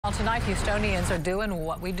Well, tonight, Houstonians are doing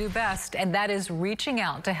what we do best, and that is reaching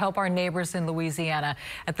out to help our neighbors in Louisiana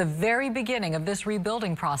at the very beginning of this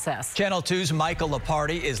rebuilding process. Channel 2's Michael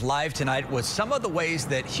Laparty is live tonight with some of the ways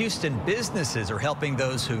that Houston businesses are helping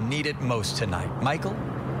those who need it most tonight. Michael?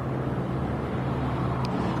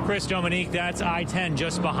 Chris, Dominique, that's I-10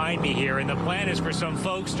 just behind me here, and the plan is for some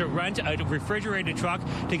folks to rent a refrigerated truck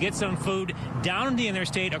to get some food down the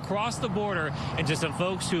interstate across the border, and to some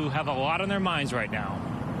folks who have a lot on their minds right now.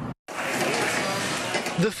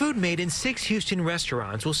 The food made in 6 Houston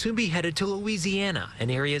restaurants will soon be headed to Louisiana,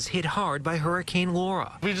 an area hit hard by Hurricane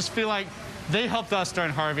Laura. We just feel like they helped us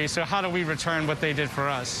during Harvey, so how do we return what they did for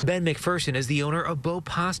us? Ben McPherson is the owner of Bo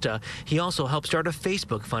Pasta. He also helped start a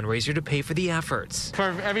Facebook fundraiser to pay for the efforts.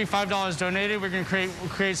 For every $5 donated, we're going to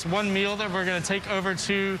create one meal that we're going to take over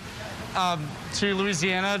to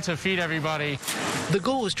Louisiana to feed everybody. The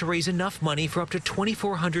goal is to raise enough money for up to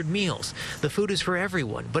 2,400 meals. The food is for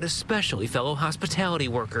everyone, but especially fellow hospitality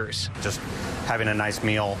workers. Just having a nice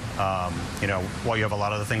meal, while you have a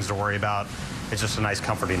lot of the things to worry about, it's just a nice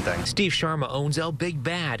comforting thing. Steve Sharma owns El Big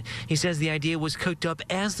Bad. He says the idea was cooked up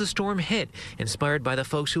as the storm hit, inspired by the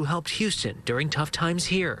folks who helped Houston during tough times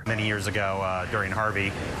here. Many years ago during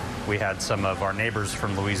Harvey, we had some of our neighbors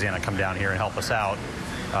from Louisiana come down here and help us out.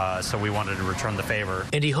 So we wanted to return the favor.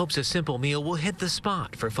 And he hopes a simple meal will hit the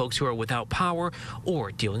spot for folks who are without power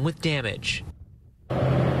or dealing with damage.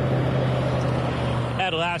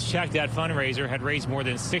 At last check, that fundraiser had raised more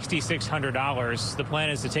than $6,600. The plan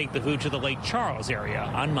is to take the food to the Lake Charles area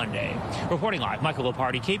on Monday. Reporting live, Michael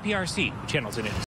Laparty, KPRC, Channel 2 News.